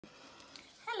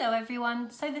Hello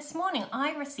everyone. So this morning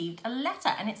I received a letter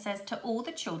and it says to all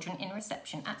the children in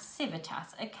reception at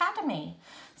Civitas Academy.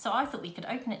 So I thought we could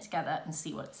open it together and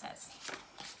see what it says.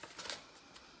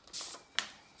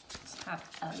 Let's have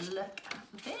a look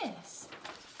at this.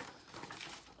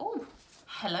 Oh,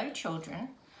 hello children.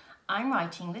 I'm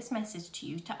writing this message to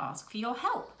you to ask for your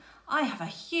help. I have a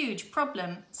huge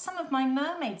problem. Some of my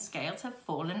mermaid scales have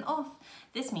fallen off.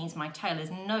 This means my tail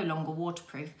is no longer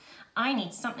waterproof. I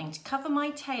need something to cover my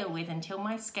tail with until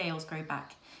my scales grow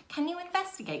back. Can you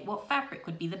investigate what fabric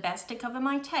would be the best to cover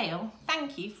my tail?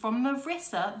 Thank you, from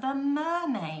Marissa the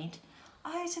mermaid.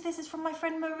 Oh, so this is from my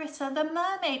friend Marissa the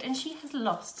mermaid, and she has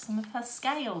lost some of her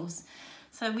scales.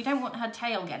 So we don't want her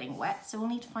tail getting wet, so we'll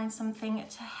need to find something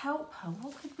to help her.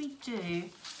 What could we do?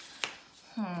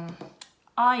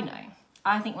 I know.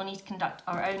 I think we'll need to conduct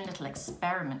our own little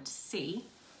experiment to see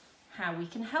how we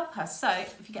can help her. So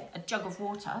if you get a jug of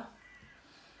water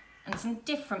and some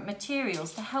different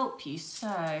materials to help you. So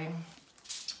I've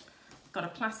got a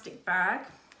plastic bag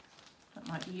that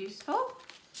might be useful,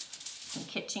 some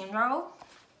kitchen roll,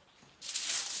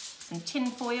 some tin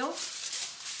foil,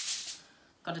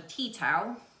 got a tea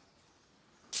towel,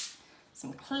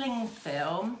 some cling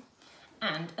film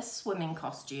and a swimming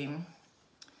costume.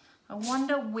 I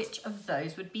wonder which of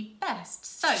those would be best.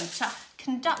 So to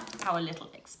conduct our little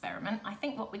experiment, I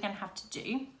think what we're going to have to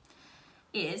do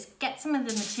is get some of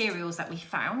the materials that we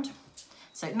found.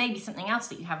 So it may be something else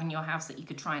that you have in your house that you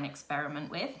could try and experiment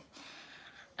with.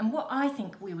 And what I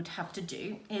think we would have to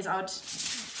do is I'd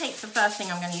take the first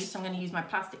thing I'm going to use. So I'm going to use my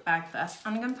plastic bag first.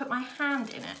 I'm going to put my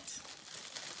hand in it.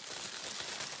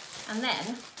 And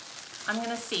then I'm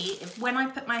going to see if when I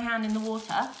put my hand in the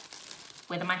water,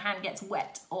 whether my hand gets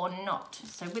wet or not.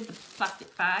 So with the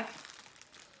plastic bag,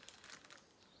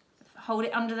 hold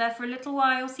it under there for a little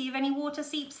while, see if any water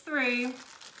seeps through.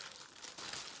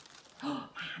 Oh,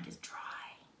 my hand is dry.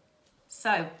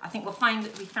 So I think we'll find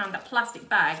that we found that plastic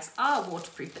bags are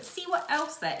waterproof, but see what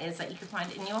else there is that you could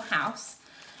find in your house.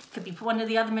 It could be one of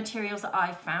the other materials that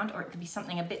I've found, or it could be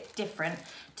something a bit different,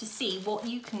 to see what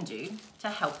you can do to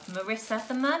help Marissa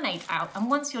the mermaid out. And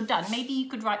once you're done, maybe you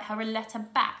could write her a letter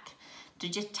back to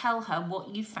just tell her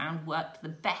what you found worked the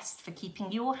best for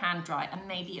keeping your hand dry, and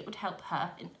maybe it would help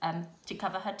her to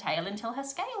cover her tail until her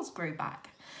scales grew back.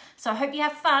 So I hope you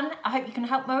have fun. I hope you can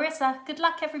help Marissa. Good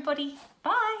luck, everybody.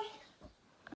 Bye.